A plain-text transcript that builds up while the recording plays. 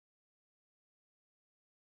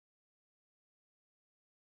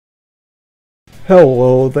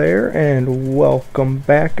Hello there and welcome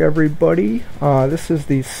back everybody. This is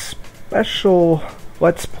the special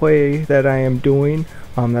Let's Play that I am doing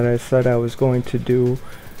that I said I was going to do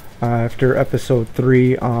after episode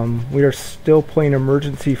 3. We are still playing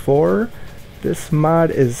Emergency 4. This mod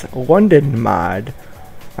is London mod.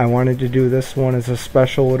 I wanted to do this one as a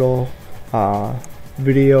special little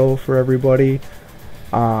video for everybody.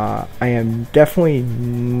 I am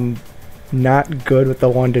definitely not good with the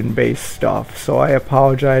London based stuff, so I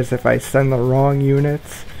apologize if I send the wrong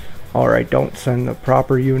units or I don't send the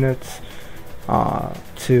proper units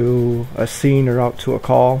to a scene or out to a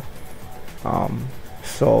call.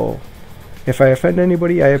 So if I offend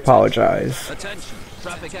anybody, I apologize. Attention,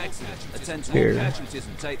 traffic accident. Attend to Here. all casualties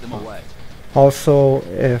and take them away. Also,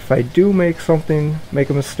 if I do make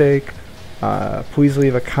a mistake, please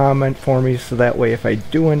leave a comment for me so that way if I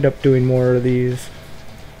do end up doing more of these,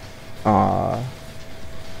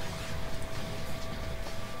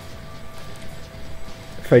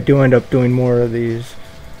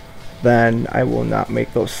 then I will not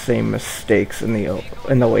make those same mistakes in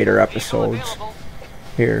the later episodes.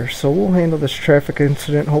 Here, so we'll handle this traffic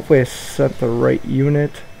incident. Hopefully I sent the right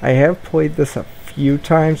unit. I have played this a few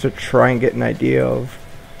times to try and get an idea of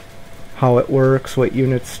how it works, what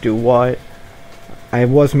units do what. I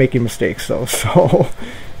was making mistakes though, so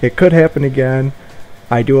it could happen again.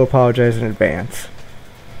 I do apologize in advance.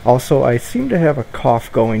 Also, I seem to have a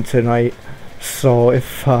cough going tonight, so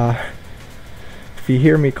if you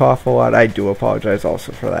hear me cough a lot, I do apologize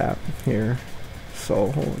also for that. Here, so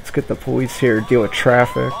let's get the police here, deal with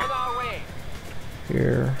traffic.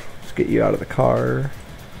 Here, let's get you out of the car,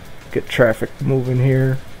 get traffic moving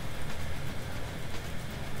here.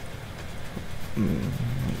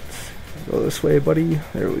 Let's go this way, buddy.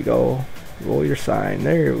 There we go. Roll your sign.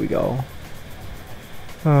 There we go.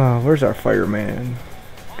 Where's our fireman?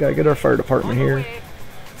 Gotta get our fire department here.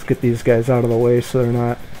 Let's get these guys out of the way so they're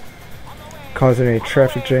not causing any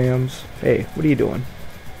traffic jams. Hey, what are you doing?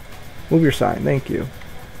 Move your sign, thank you.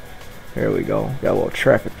 There we go. Got a little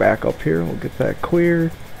traffic back up here. We'll get that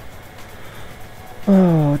cleared.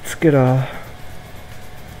 Let's get a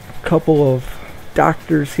couple of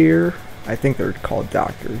doctors here. I think they're called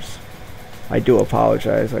doctors. I do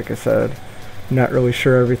apologize, like I said. I'm not really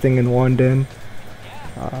sure everything in London.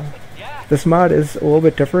 This mod is a little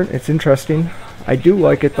bit different. It's interesting. I do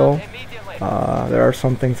like it though. There are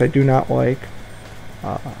some things I do not like.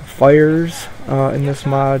 Fires in this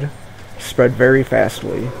mod spread very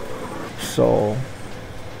fastly. So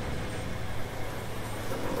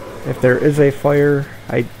if there is a fire,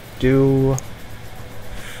 I do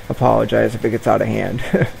apologize if it gets out of hand.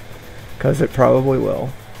 Because it probably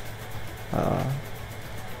will.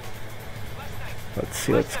 Let's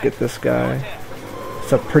see, let's get this guy.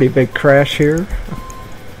 It's a pretty big crash here.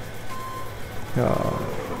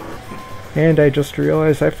 And I just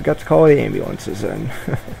realized I forgot to call the ambulances in.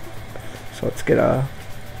 So let's get a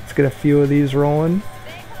few of these rolling.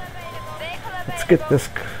 Let's get this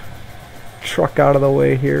truck out of the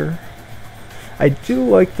way here. I do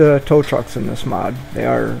like the tow trucks in this mod. They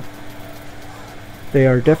are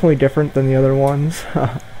definitely different than the other ones,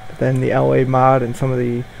 than the LA mod and some of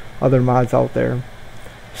the other mods out there.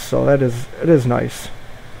 So it is nice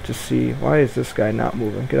to see. Why is this guy not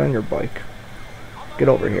moving? Get on your bike. Get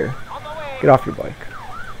over here. Get off your bike.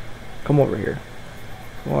 Come over here.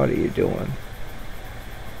 What are you doing?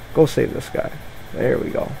 Go save this guy. There we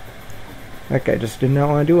go. That guy just did not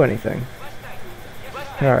want to do anything.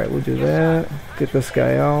 Alright, we'll do that. Get this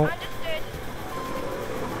guy out.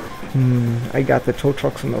 I got the tow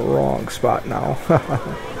trucks in the wrong spot now.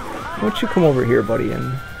 Why don't you come over here, buddy,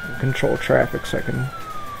 and control traffic so I can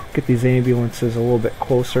get these ambulances a little bit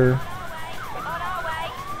closer.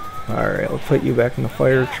 Alright, I'll put you back in the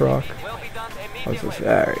fire truck.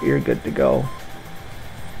 Alright, you're good to go.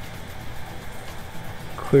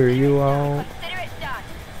 Clear you out.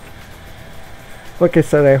 Like I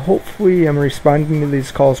said, I hopefully am responding to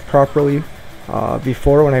these calls properly.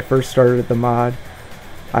 Before, when I first started the mod,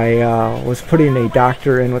 I was putting a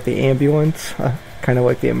doctor in with the ambulance, kind of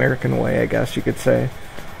like the American way, I guess you could say.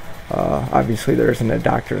 Obviously there isn't a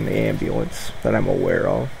doctor in the ambulance that I'm aware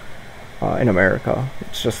of in America.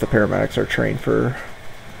 It's just the paramedics are trained for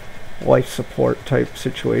life support type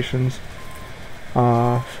situations.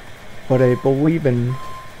 But I believe in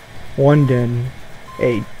London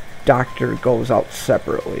a doctor goes out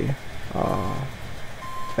separately.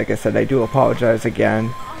 Like I said, I do apologize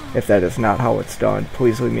again if that is not how it's done.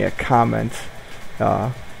 Please leave me a comment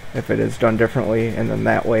if it is done differently, and then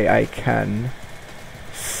that way I can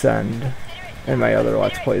send in my other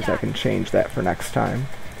Let's Plays. I can change that for next time.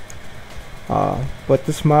 But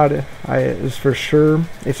this mod is for sure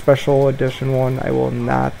a special edition one. I'm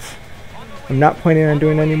not planning on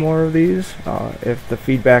doing any more of these. If the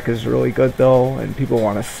feedback is really good though, and people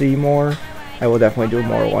want to see more, I will definitely do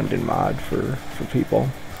more London mod for people.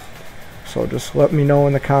 So just let me know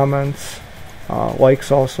in the comments.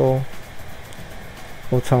 Likes also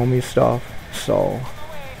will tell me stuff. So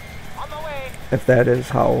if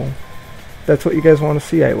that's what you guys want to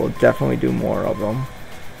see, I will definitely do more of them.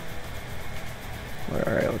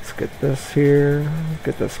 Alright, let's get this here.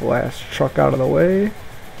 Get this last truck out of the way.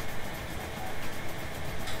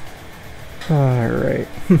 Alright.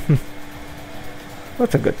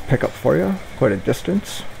 That's a good pickup for you. Quite a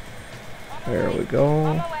distance. There we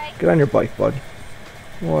go. Get on your bike, bud.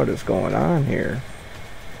 What is going on here?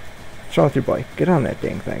 What's wrong with your bike? Get on that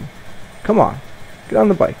dang thing. Come on. Get on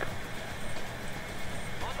the bike.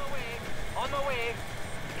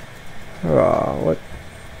 What?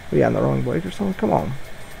 Are you on the wrong bike or something? Come on.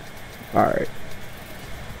 Alright.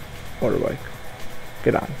 Motorbike.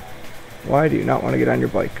 Get on. Why do you not want to get on your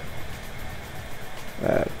bike?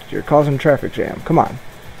 You're causing traffic jam. Come on.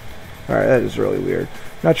 Alright, that is really weird.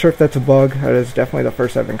 Not sure if that's a bug. That is definitely the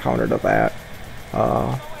first I've encountered of that.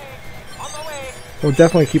 We'll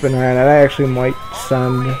definitely keep an eye on it. I actually might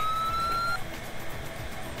send...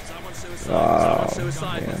 Someone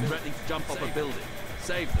suicidal is threatening to jump off a building.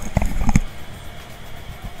 Save them.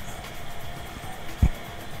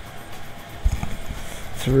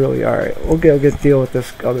 It's really alright. We'll get deal with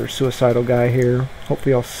this other suicidal guy here.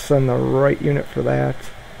 Hopefully I'll send the right unit for that.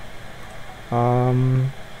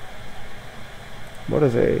 What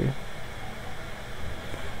is a...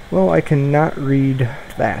 Well, I cannot read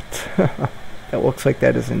that. That looks like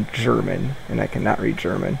that is in German, and I cannot read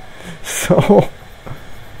German. So,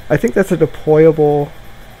 I think that's a deployable...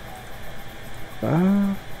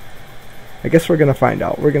 I guess we're going to find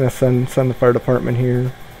out. We're going to send the fire department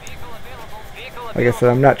here. Like I said,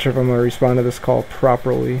 I'm not sure if I'm going to respond to this call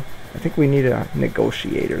properly. I think we need a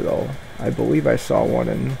negotiator, though. I believe I saw one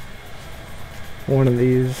in one of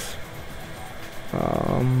these.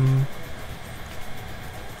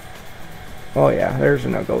 Oh yeah, there's a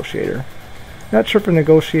negotiator. Not sure if a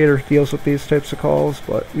negotiator deals with these types of calls,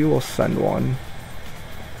 but we will send one.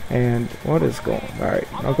 And what is going...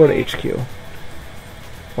 Alright, I'll go to HQ.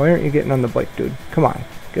 Why aren't you getting on the bike, dude? Come on,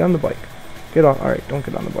 get on the bike. Get on... Alright, don't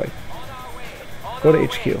get on the bike. Go to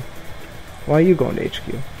HQ. Why are you going to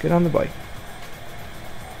HQ? Get on the bike.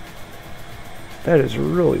 That is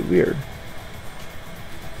really weird.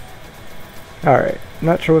 Alright,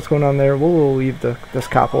 not sure what's going on there. We'll leave this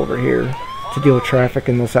cop over here to deal with traffic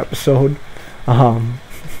in this episode.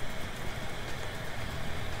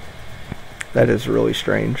 That is really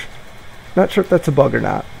strange. Not sure if that's a bug or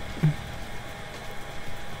not.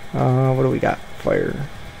 What do we got? Fire.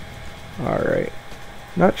 Alright.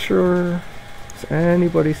 Not sure. Does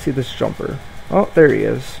anybody see this jumper? Oh, there he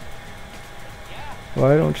is.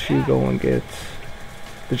 Why don't you go and get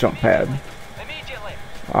the jump pad?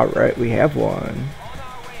 Alright, we have one.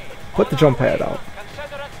 Put the jump pad out.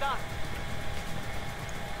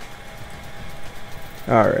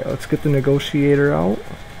 Alright, let's get the negotiator out.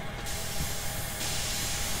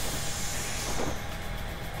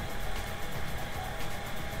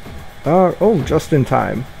 Oh, just in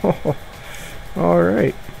time.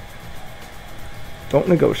 Alright. Don't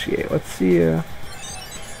negotiate. Let's see.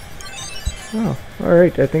 Oh,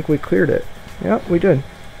 alright, I think we cleared it. Yep, we did.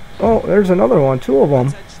 Oh, there's another one. Two of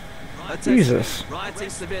them. Jesus.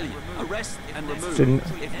 Didn't.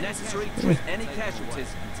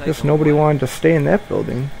 Guess nobody wanted to stay in that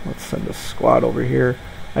building. Let's send a squad over here.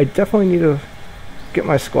 I definitely need to get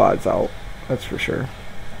my squads out. That's for sure.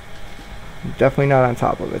 I'm definitely not on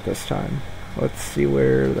top of it this time. Let's see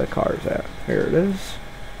where the car's at. Here it is.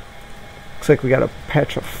 Looks like we got a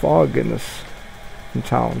patch of fog in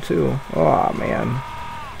town too. Oh man.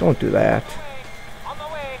 Don't do that.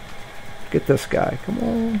 Get this guy. Come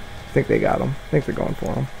on. I think they got him. I think they're going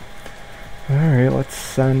for him. Alright, let's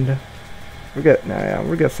send... we're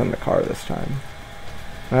gonna send the car this time.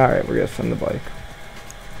 Alright, we're gonna send the bike.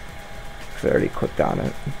 Because I already clicked on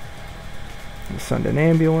it. We'll send an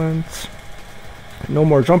ambulance. No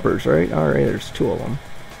more jumpers, right? Alright, there's two of them.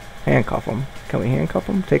 Handcuff them. Can we handcuff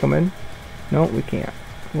them? Take them in? No, we can't.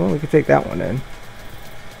 Well, we can take that one in.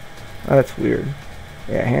 Oh, that's weird.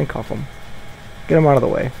 Yeah, handcuff them. Get them out of the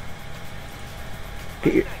way.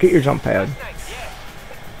 Get your jump pad.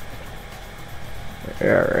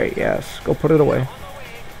 Alright, yes. Go put it away.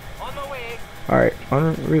 Alright,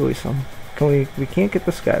 release them. We can't get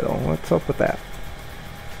this guy though. What's up with that?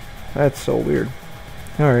 That's so weird.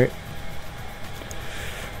 Alright.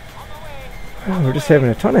 Oh, we're just having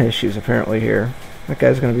a ton of issues apparently here. That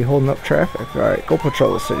guy's gonna be holding up traffic. Alright, go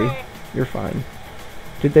patrol the city. You're fine.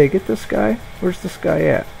 Did they get this guy? Where's this guy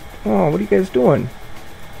at? Oh, what are you guys doing?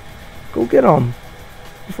 Go get him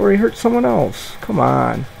before he hurts someone else. Come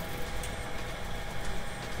on.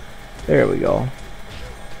 There we go.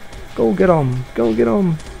 Go get him. Go get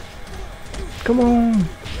him. Come on.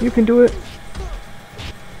 You can do it.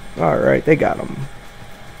 Alright, they got him.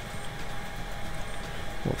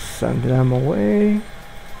 We'll send them away.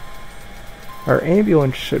 Our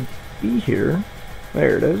ambulance should be here.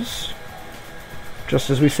 There it is.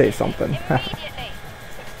 Just as we say something.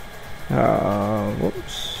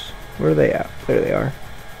 Whoops. Where are they at? There they are.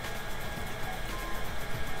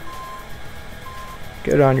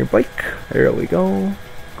 Get on your bike. There we go.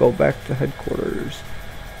 Go back to headquarters.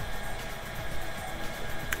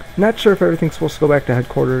 Not sure if everything's supposed to go back to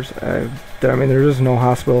headquarters. I mean, there is no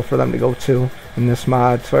hospital for them to go to in this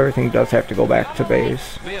mod, so everything does have to go back to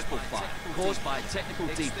base.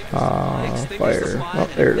 Fire. Oh,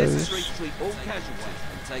 there it is.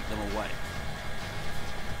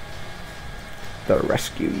 The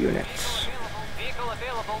rescue units.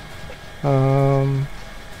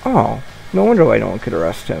 Oh, no wonder why no one could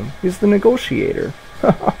arrest him. He's the negotiator.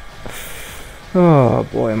 Oh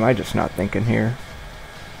boy, am I just not thinking here.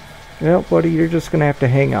 Well, buddy, you're just gonna have to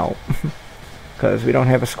hang out. Because we don't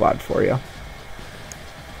have a squad for you.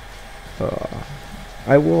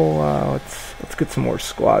 I will, let's get some more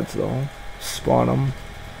squads though. Spawn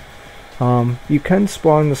them. You can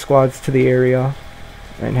spawn the squads to the area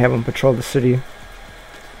and have them patrol the city.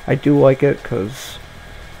 I do like it because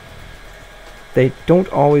they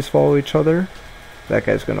don't always follow each other. That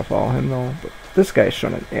guy's gonna follow him though, but this guy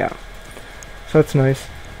shouldn't, yeah. So that's nice.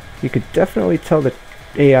 You could definitely tell the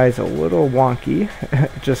AI is a little wonky.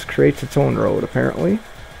 It just creates its own road apparently.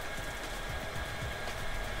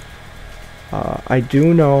 I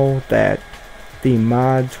do know that the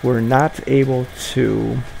mods were not able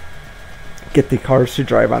to get the cars to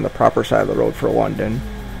drive on the proper side of the road for London,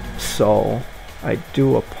 so I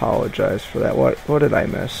do apologize for that. What did I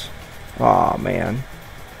miss? Aw, man.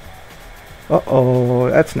 Uh-oh,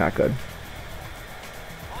 that's not good.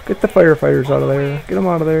 Get the firefighters out of there. Get them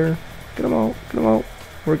out of there. Get them out. Get them out.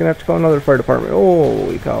 We're gonna have to call another fire department.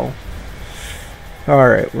 Holy cow.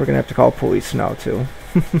 Alright, we're gonna have to call police now too.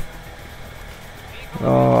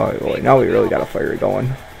 Oh boy, now we really got a fire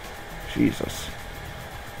going. Jesus.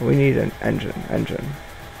 We need an engine.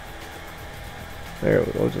 There we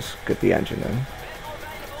go, just get the engine in.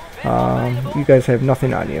 You guys have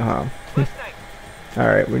nothing on you, huh?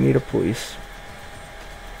 Alright, we need a police.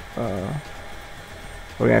 We're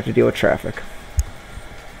gonna have to deal with traffic.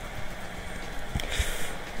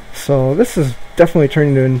 So this is definitely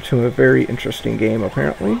turning into a very interesting game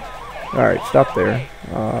apparently. Alright, stop there.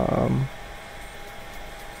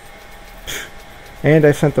 And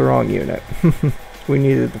I sent the wrong unit. We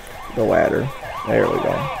needed the ladder. There we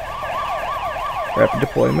go. Rapid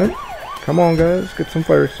deployment. Come on guys, get some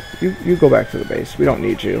fires. You go back to the base. We don't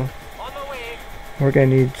need you. We're gonna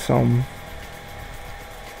need some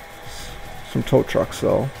tow trucks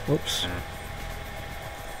though. Whoops.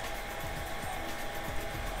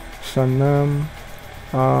 Send them.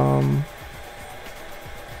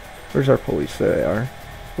 Where's our police? There they are.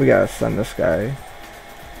 We gotta send this guy.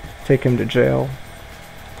 Take him to jail.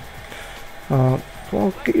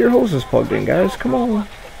 Well, get your hoses plugged in, guys. Come on.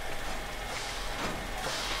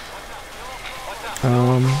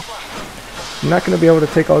 I'm not going to be able to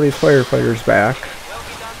take all these firefighters back,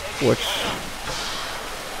 which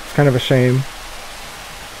is kind of a shame.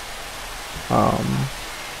 I'll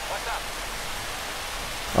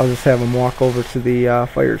just have them walk over to the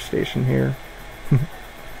fire station here.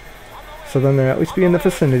 So then they'll at least be in the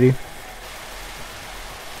vicinity.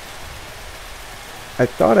 I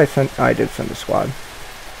thought I did send a squad.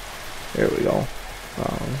 There we go.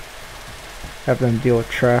 Have them deal with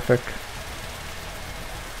traffic.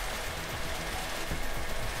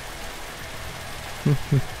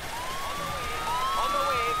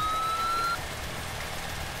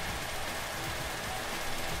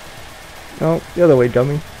 No, the other way,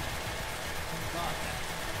 dummy.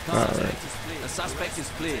 Alright. The suspect is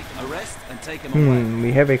cleared. Arrest and take him away.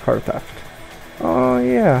 We have a car theft. Oh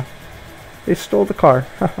yeah. They stole the car.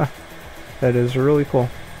 That is really cool.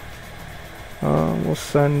 We'll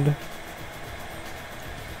send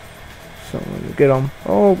someone to get him.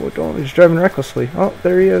 Oh, don't, he's driving recklessly. Oh,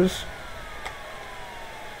 there he is.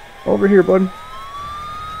 Over here, bud.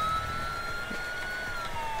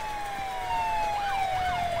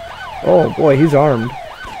 Oh boy, he's armed.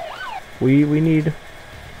 We need...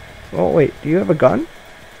 Oh wait, do you have a gun?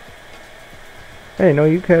 Hey, no,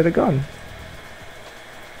 you had a gun.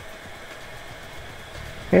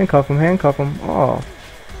 Handcuff him, handcuff him. Oh,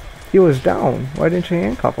 he was down. Why didn't you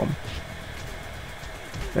handcuff him?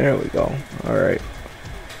 There we go. Alright.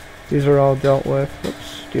 These are all dealt with.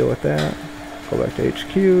 Let's deal with that. Go back to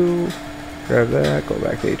HQ. Grab that. Go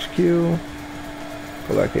back to HQ.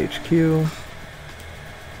 Go back to HQ.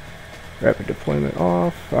 Rapid deployment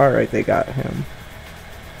off. Alright, they got him.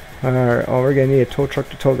 Alright, oh, we're gonna need a tow truck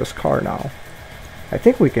to tow this car now. I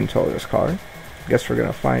think we can tow this car. Guess we're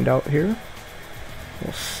gonna find out here.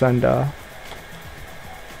 We'll send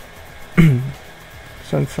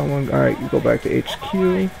send someone. Alright, you go back to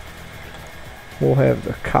HQ. We'll have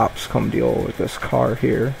the cops come deal with this car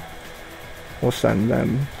here. We'll send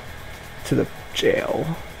them to the jail.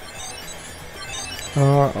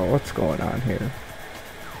 What's going on here?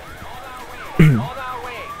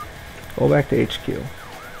 Go back to HQ.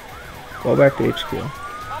 Go back to HQ.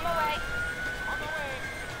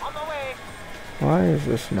 Why is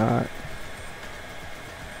this not?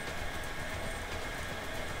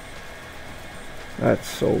 That's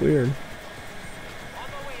so weird.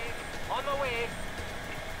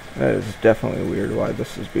 That is definitely weird why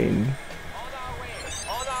this is being...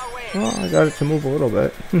 Well, I got it to move a little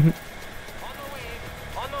bit.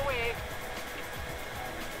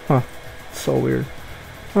 Huh. So weird.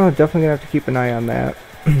 Oh, definitely gonna have to keep an eye on that.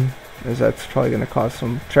 As that's probably gonna cause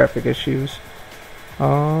some traffic issues.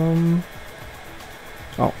 Oh,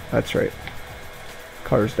 that's right.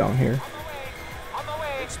 Car's down here.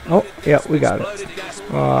 Oh, yeah, we got it.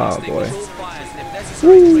 Oh boy.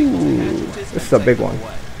 Woo! This is a big one.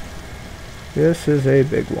 This is a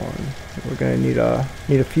big one. We're gonna need a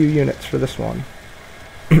few units for this one.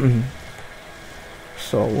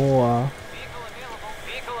 So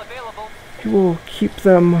we'll keep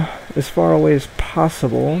them as far away as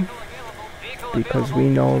possible because we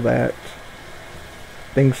know that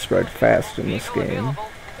things spread fast in this game.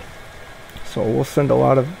 So we'll send a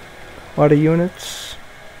lot of units.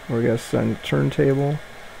 We're gonna send a turntable.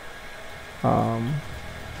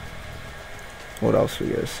 What else we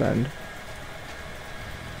gonna send?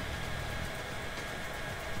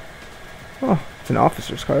 Oh, it's an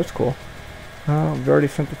officer's car. That's cool. We've already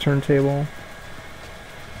sent the turntable.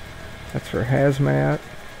 That's for hazmat.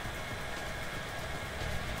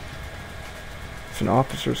 It's an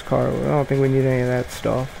officer's car. I don't think we need any of that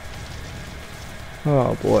stuff.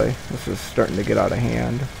 Oh boy, this is starting to get out of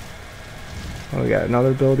hand. Oh, we got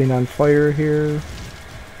another building on fire here.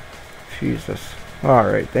 Jesus.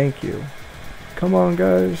 Alright, thank you. Come on,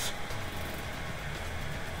 guys.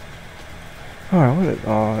 Alright, what is...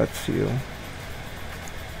 Oh, that's you.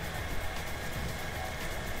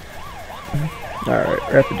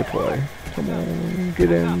 Alright, rapid deploy. Come on,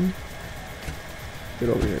 get in. Get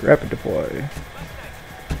over here. Rapid deploy.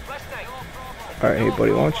 Alright, hey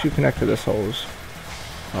buddy, why don't you connect to this hose?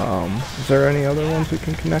 Is there any other ones we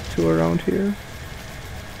can connect to around here?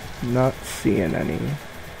 Not seeing any.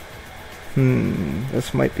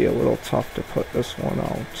 This might be a little tough to put this one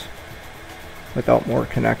out without more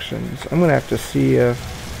connections. I'm gonna have to see if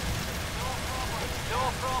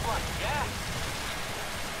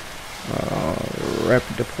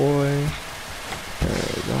rapid deploy. There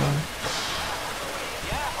we go.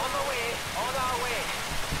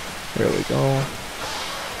 There we go.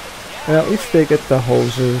 And at least they get the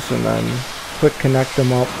hoses and then quick connect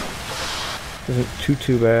them up. Isn't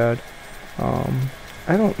too bad.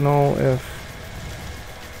 I don't know if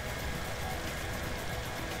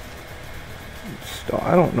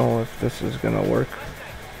I don't know if this is gonna work.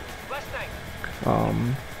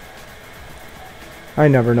 I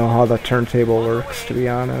never know how the turntable works, to be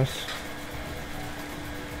honest.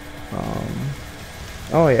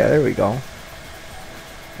 Oh yeah, there we go.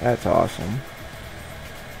 That's awesome.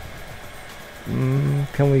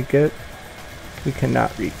 Can we get... We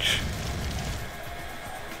cannot reach.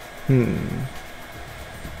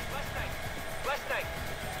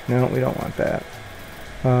 No, we don't want that.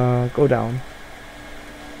 Go down.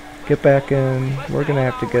 Get back in. We're gonna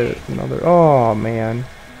have to get another... Oh, man.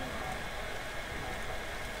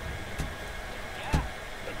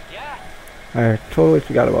 I totally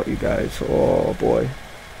forgot about you guys. Oh, boy.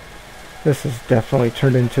 This has definitely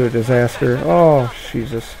turned into a disaster. Oh,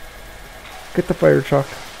 Jesus. Get the fire truck.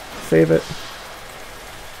 Save it.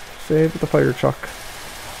 Save the fire truck.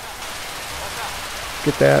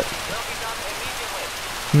 Get that.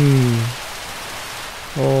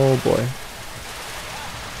 Oh boy.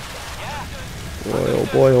 Boy, oh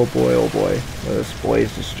boy, oh boy, oh boy. This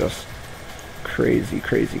blaze is just crazy,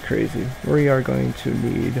 crazy, crazy. We are going to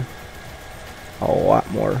need a lot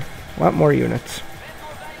more units.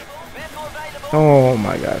 Oh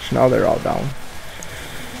my gosh, now they're all down.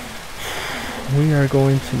 We are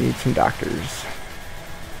going to need some doctors.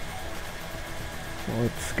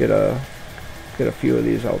 Let's get a few of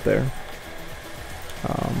these out there.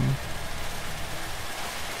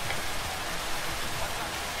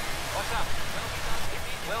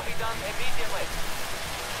 Will be done immediately.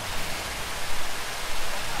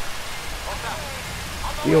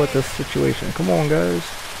 Deal with this situation. Come on, guys.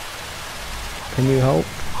 Can you help?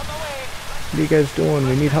 What are you guys doing?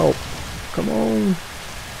 We need help. Come on.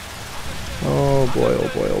 Oh boy, oh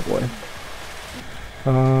boy, oh boy.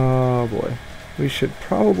 Oh boy. We should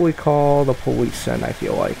probably call the police in, I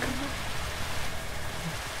feel like.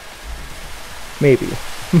 Maybe.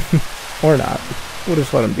 Or not. We'll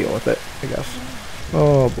just let them deal with it, I guess.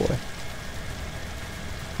 Oh boy.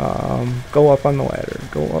 Go up on the ladder.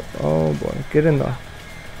 Go up. Oh boy. Get in the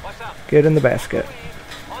basket.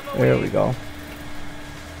 There we go.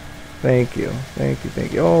 Thank you. Thank you,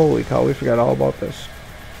 thank you. Holy cow, we forgot all about this.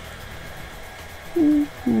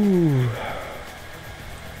 Ooh.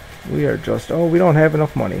 We are just... Oh, we don't have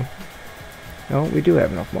enough money. No, we do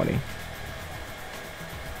have enough money.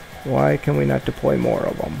 Why can we not deploy more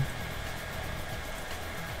of them?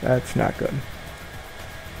 That's not good.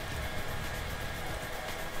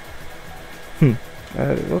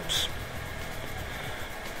 Whoops.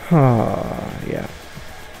 Yeah.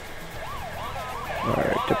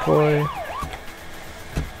 Alright, deploy.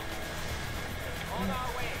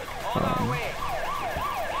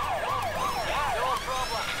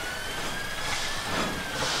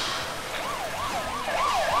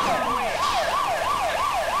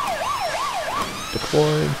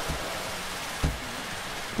 Deployed.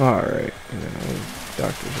 Alright,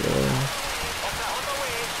 doctor's really.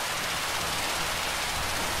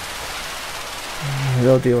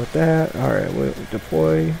 They'll deal with that. Alright, we'll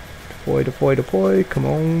deploy. Deploy. Come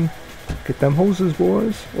on. Get them hoses,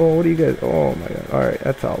 boys. Oh, what do you guys? Oh my god. Alright,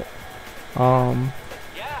 that's out.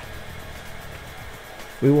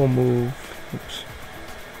 We will move. Oops.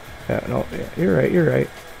 Yeah, no, yeah, you're right.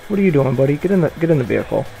 What are you doing, buddy? Get in the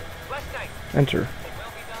vehicle. Enter.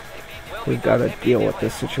 We've got to deal with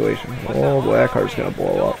this situation. Oh boy, that car's gonna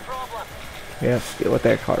blow up. Yes, deal with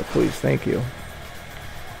that car, please. Thank you.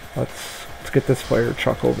 Let's get this fire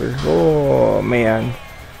truck over. Oh man,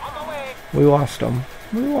 we lost him.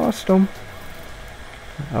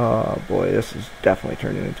 Oh boy, this is definitely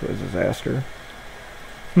turning into a disaster.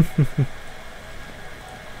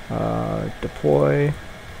 Deploy.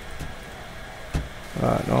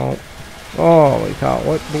 No. Holy cow,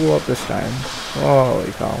 what blew up this time?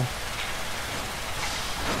 Holy cow.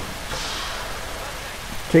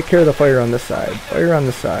 Take care of the fire on this side. Fire on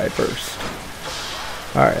the side first.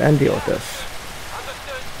 Alright, and deal with this.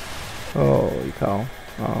 Holy cow.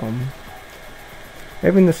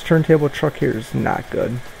 Having this turntable truck here is not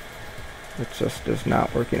good. It just is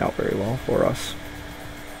not working out very well for us.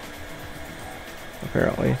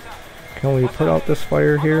 Apparently. Can we put out this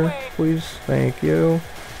fire here, please? Thank you.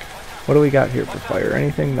 What do we got here for fire?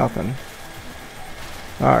 Anything? Nothing.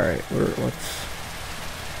 Alright,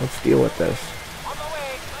 let's deal with this.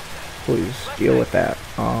 Please, deal with that.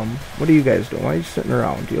 What are you guys doing? Why are you sitting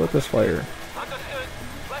around? Deal with this fire.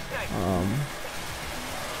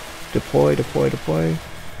 Deploy.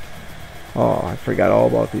 Oh, I forgot all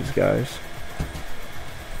about these guys.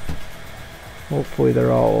 Hopefully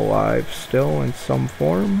they're all alive still in some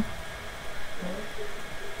form.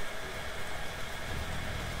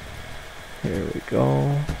 Here we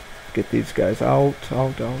go. Get these guys out.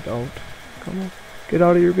 Come on. Get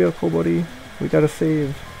out of your vehicle, buddy. We gotta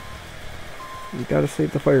save the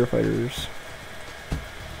firefighters.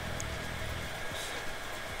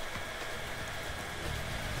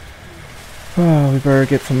 Oh, we better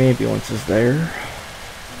get some ambulances there.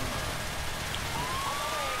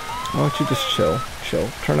 Why don't you just chill.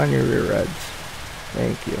 Turn on your rear reds.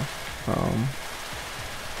 Thank you.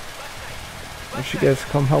 Why don't you guys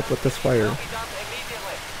come help with this fire?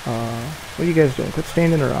 What are you guys doing? Quit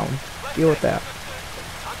standing around. Deal with that.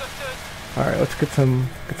 Alright, let's get some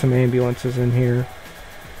ambulances in here.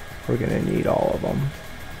 We're gonna need all of them.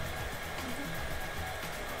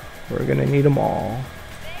 We're gonna need them all.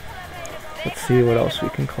 Let's see what else we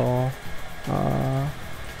can call.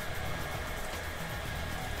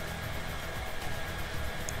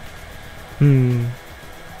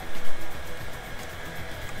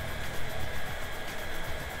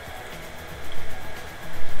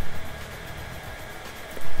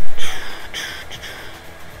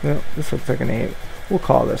 Well, this looks like an 8. We'll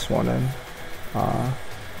call this one in.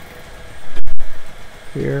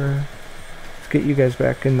 Here. Let's get you guys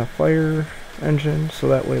back in the fire engine so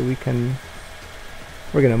that way we're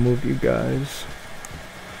gonna move you guys.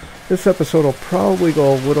 This episode will probably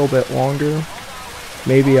go a little bit longer.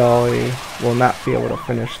 Maybe I will not be able to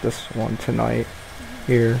finish this one tonight.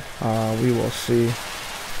 here. We will see.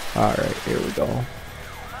 Alright, here we go. On my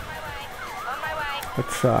way. On my way.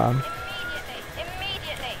 Let's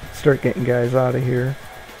Immediately. start getting guys out of here.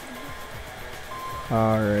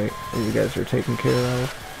 Alright, you guys are taken care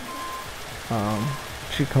of.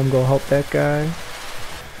 Should come go help that guy.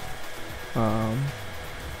 On my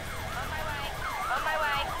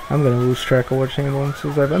way. I'm gonna lose track of which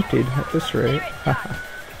ambulances I've emptied at this rate.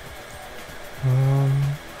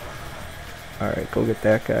 Alright, go get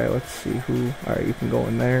that guy. Let's see who. Alright, you can go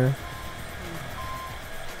in there.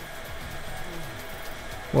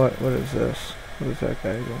 What is this? What is that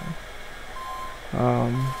guy doing?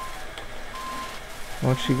 Why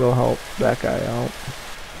don't you go help that guy out?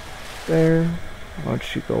 There. Why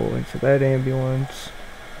don't you go into that ambulance?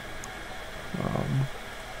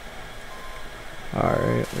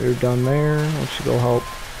 Alright, you're done there. Why don't you go help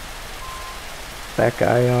that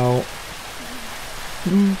guy out?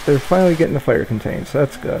 They're finally getting the fire contained, so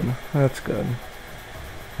that's good. That's good.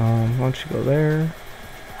 Why don't you go there?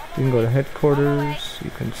 You can go to headquarters. You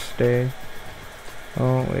can stay.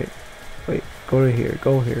 Oh, wait. Go to here.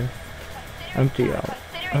 Go here. Empty out.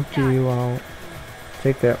 Empty you out.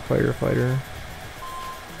 Take that firefighter.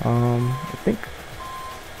 I think.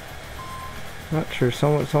 Not sure.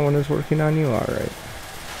 Someone is working on you. All right.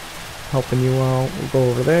 Helping you out. We'll go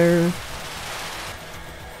over there.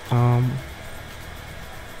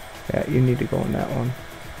 Yeah, you need to go in that one.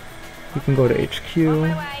 You can go to HQ.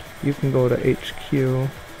 You can go to HQ.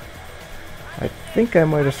 I think I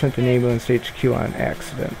might have sent an ambulance to HQ on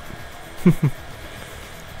accident.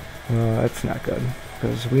 That's not good,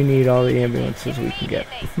 because we need all the ambulances we can get.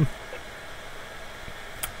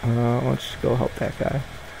 Let's go help that guy.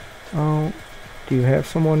 Oh, do you have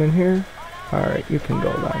someone in here? Alright, you can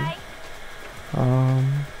go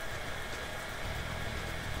then.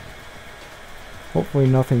 Hopefully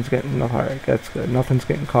nothing's getting, alright, that's good. Nothing's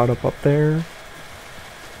getting caught up there.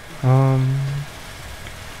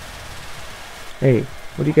 Hey,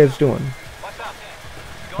 what are you guys doing?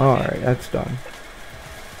 Alright, that's done.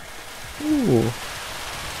 Ooh.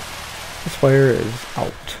 This fire is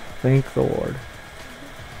out. Thank the Lord.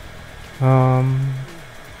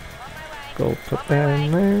 Go put that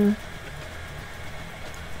in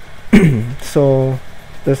there. So,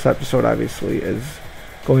 this episode obviously is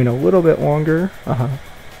going a little bit longer,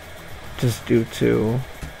 just due to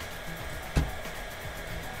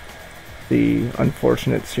the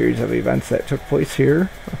unfortunate series of events that took place here.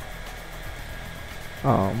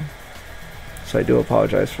 So I do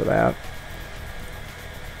apologize for that,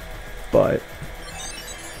 but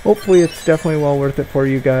hopefully it's definitely well worth it for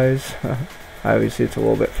you guys. Obviously it's a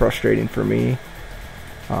little bit frustrating for me.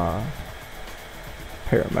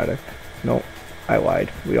 Paramedic. Nope, I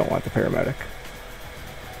lied. We don't want the paramedic.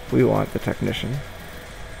 We want the technician.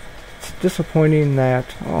 It's disappointing that...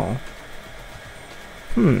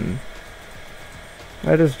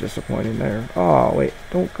 That is disappointing there. Oh, wait.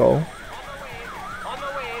 Don't go.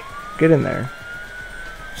 Get in there.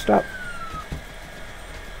 Stop.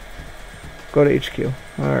 Go to HQ.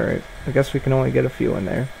 Alright. I guess we can only get a few in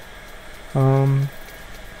there.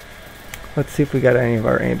 Let's see if we got any of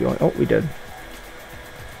our ambulance. Oh, we did.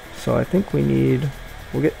 So I think we need...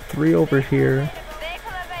 We'll get 3 over here.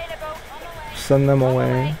 Send them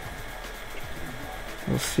away.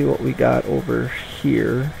 We'll see what we got over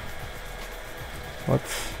here.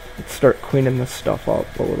 Let's start cleaning this stuff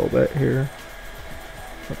up a little bit here.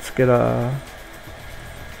 Let's get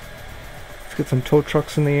some tow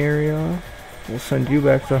trucks in the area. We'll send you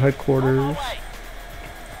back to headquarters.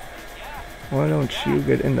 Why don't you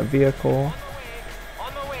get in the vehicle?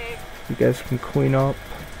 You guys can clean up.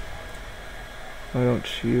 Why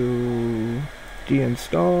don't you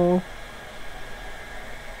deinstall?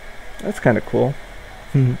 That's kind of cool.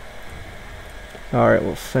 Alright,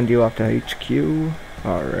 we'll send you off to HQ.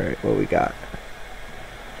 Alright, what we got?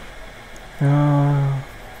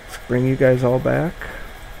 Let's bring you guys all back.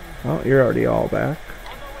 Oh, you're already all back.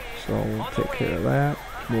 So we'll take care of that.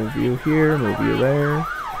 Move you here, move you there.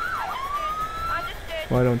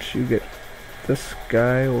 Why don't you get this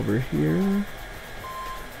guy over here?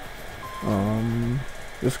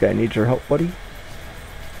 This guy needs your help, buddy.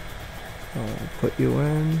 I'll put you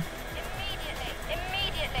in.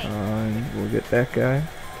 And we'll get that guy.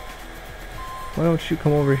 Why don't you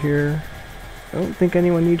come over here? I don't think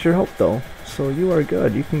anyone needs your help though, so you are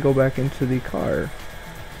good. You can go back into the car.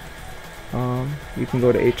 You can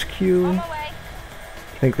go to HQ. I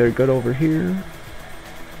think they're good over here.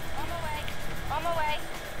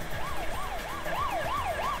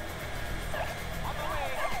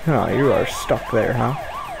 Oh, you are stuck there, huh?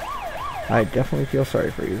 I definitely feel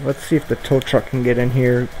sorry for you. Let's see if the tow truck can get in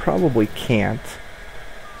here. Probably can't.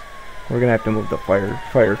 We're gonna have to move the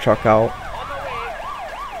fire truck out.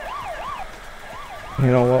 You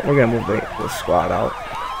know what? We're gonna move the squad out.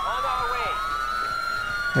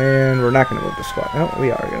 And we're not gonna move the squad. No,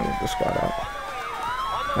 we are gonna move the squad out.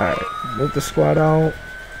 Alright, move the squad out.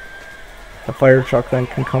 The fire truck then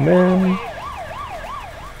can come in.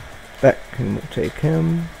 That can take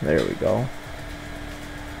him. There we go.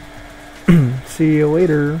 See you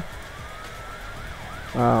later.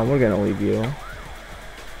 We're gonna leave you.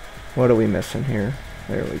 What are we missing here?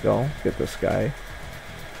 There we go. Get this guy.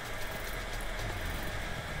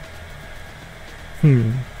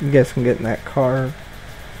 You guys can get in that car.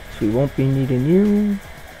 So we won't be needing you.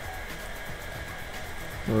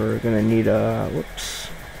 We're gonna need a... Whoops.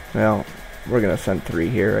 Well, we're gonna send 3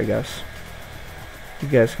 here, I guess. You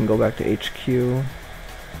guys can go back to HQ.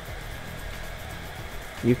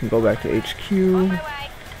 You can go back to HQ.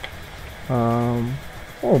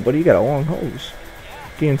 Oh, but you got a long hose.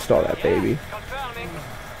 Deinstall that baby.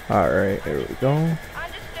 Alright, there we go.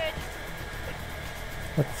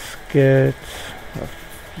 Let's get a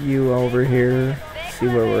few over here. See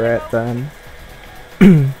where we're at then.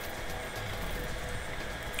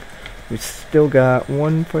 We still got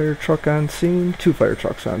 1 fire truck on scene. 2 fire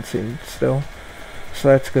trucks on scene still. So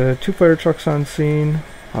that's good. 2 fire trucks on scene.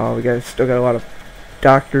 We still got a lot of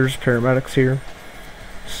doctors, paramedics here.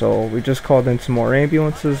 So we just called in some more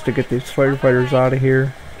ambulances to get these firefighters out of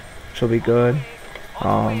here, which will be good.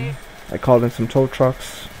 I called in some tow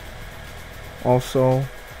trucks also,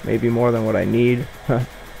 maybe more than what I need.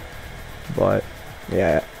 But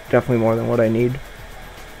yeah, definitely more than what I need.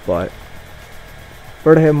 But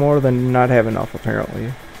better to have more than not have enough,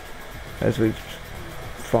 apparently, as we've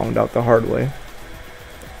found out the hard way.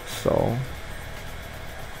 So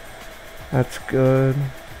that's good.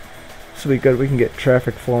 This will be good. We can get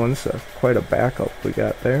traffic flowing. So quite a backup we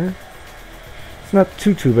got there. It's not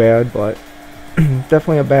too bad, but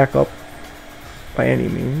definitely a backup by any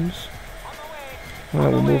means.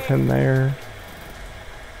 We'll move him there.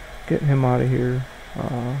 Get him out of here.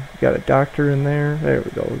 Got a doctor in there. There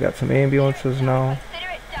we go. We got some ambulances now.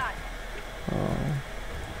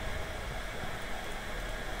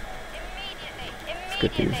 Let's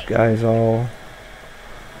get these guys all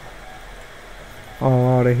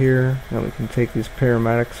out of here. Then we can take these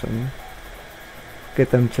paramedics and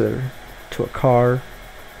get them to a car,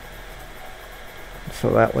 so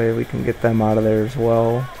that way we can get them out of there as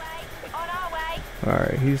well.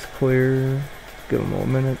 Alright, he's clear. Give him a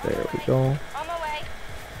minute. There we go.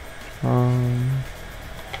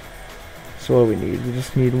 So what do we need? We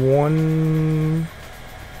just need 1.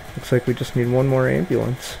 Looks like we just need 1 more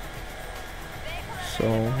ambulance. So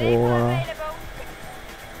we'll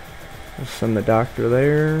send the doctor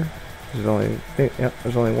there. There's only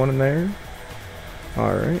there's only 1 in there.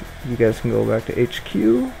 Alright, you guys can go back to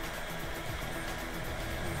HQ.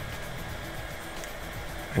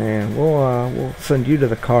 And we'll send you to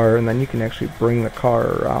the car, and then you can actually bring the car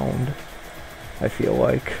around. I feel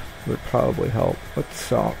like would probably help. Let's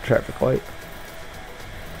traffic light.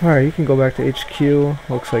 Alright, you can go back to HQ.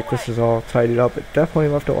 Looks like this is all tidied up. It definitely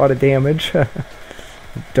left a lot of damage.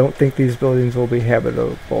 Don't think these buildings will be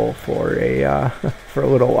habitable for for a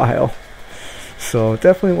little while. So it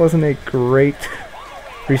definitely wasn't a great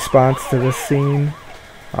response to this scene.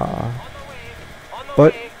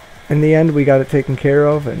 But in the end, we got it taken care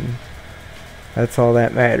of, and that's all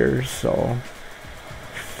that matters. So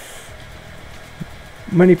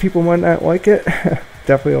many people might not like it.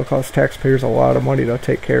 Definitely will cost taxpayers a lot of money to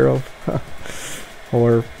take care of,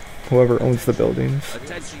 or whoever owns the buildings.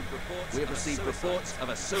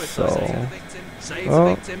 So,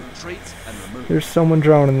 there's someone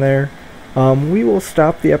drowning there. We will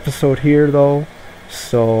stop the episode here, though.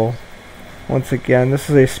 So, once again, this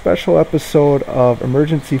is a special episode of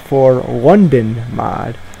Emergency 4 London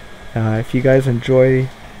mod. If you guys enjoy,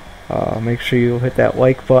 make sure you hit that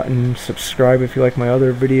like button, subscribe if you like my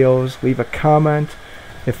other videos, leave a comment.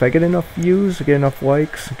 If I get enough views, get enough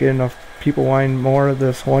likes, get enough people wanting more of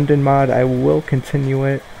this London mod, I will continue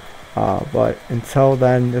it. But until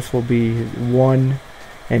then, this will be one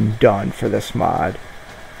and done for this mod.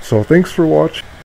 So thanks for watching.